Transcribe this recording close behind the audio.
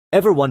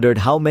Ever wondered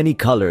how many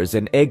colors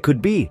an egg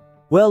could be?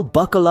 Well,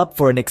 buckle up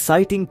for an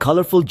exciting,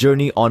 colorful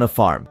journey on a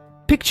farm.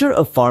 Picture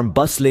a farm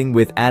bustling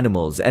with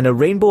animals and a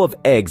rainbow of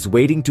eggs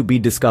waiting to be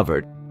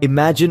discovered.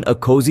 Imagine a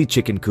cozy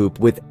chicken coop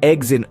with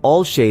eggs in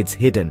all shades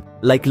hidden,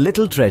 like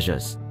little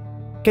treasures.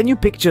 Can you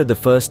picture the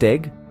first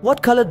egg?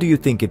 What color do you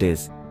think it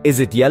is? Is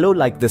it yellow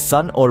like the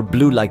sun or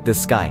blue like the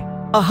sky?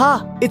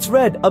 Aha! It's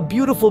red, a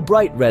beautiful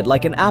bright red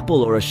like an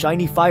apple or a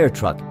shiny fire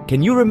truck.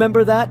 Can you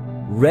remember that?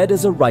 Red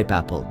as a ripe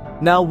apple.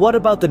 Now what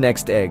about the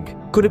next egg?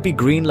 Could it be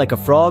green like a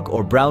frog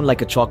or brown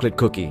like a chocolate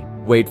cookie?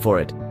 Wait for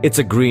it. It's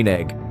a green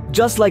egg.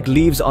 Just like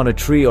leaves on a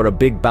tree or a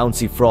big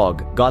bouncy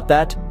frog. Got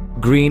that?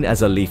 Green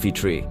as a leafy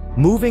tree.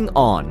 Moving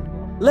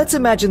on. Let's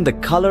imagine the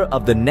color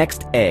of the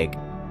next egg.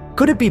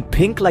 Could it be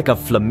pink like a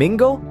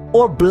flamingo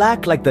or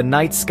black like the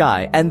night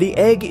sky? And the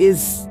egg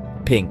is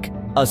pink.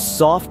 A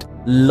soft,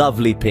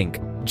 lovely pink.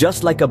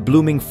 Just like a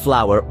blooming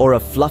flower or a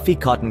fluffy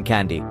cotton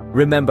candy.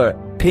 Remember,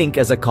 pink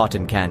as a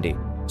cotton candy.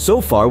 So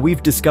far,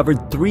 we've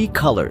discovered 3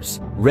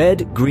 colors: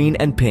 red, green,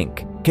 and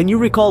pink. Can you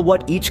recall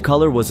what each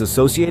color was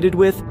associated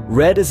with?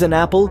 Red as an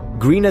apple,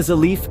 green as a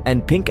leaf,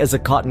 and pink as a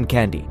cotton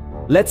candy.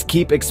 Let's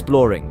keep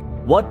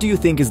exploring. What do you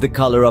think is the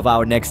color of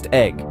our next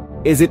egg?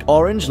 Is it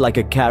orange like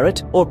a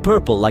carrot or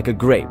purple like a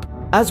grape?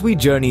 As we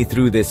journey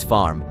through this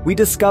farm, we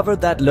discovered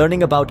that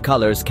learning about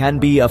colors can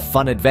be a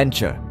fun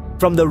adventure.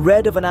 From the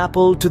red of an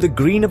apple to the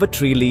green of a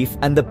tree leaf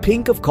and the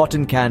pink of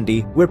cotton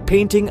candy, we're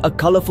painting a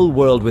colorful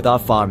world with our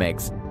farm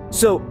eggs.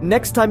 So,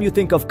 next time you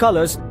think of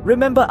colors,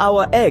 remember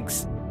our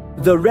eggs.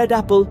 The red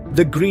apple,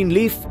 the green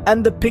leaf,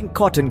 and the pink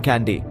cotton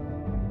candy.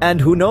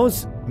 And who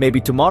knows, maybe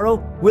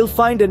tomorrow, we'll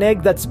find an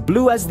egg that's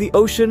blue as the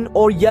ocean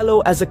or yellow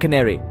as a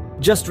canary.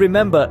 Just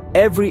remember,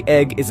 every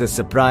egg is a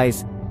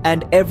surprise,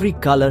 and every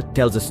color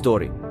tells a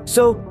story.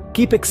 So,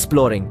 keep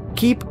exploring,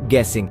 keep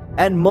guessing,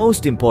 and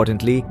most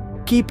importantly,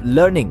 keep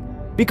learning.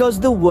 Because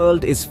the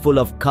world is full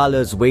of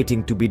colors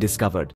waiting to be discovered.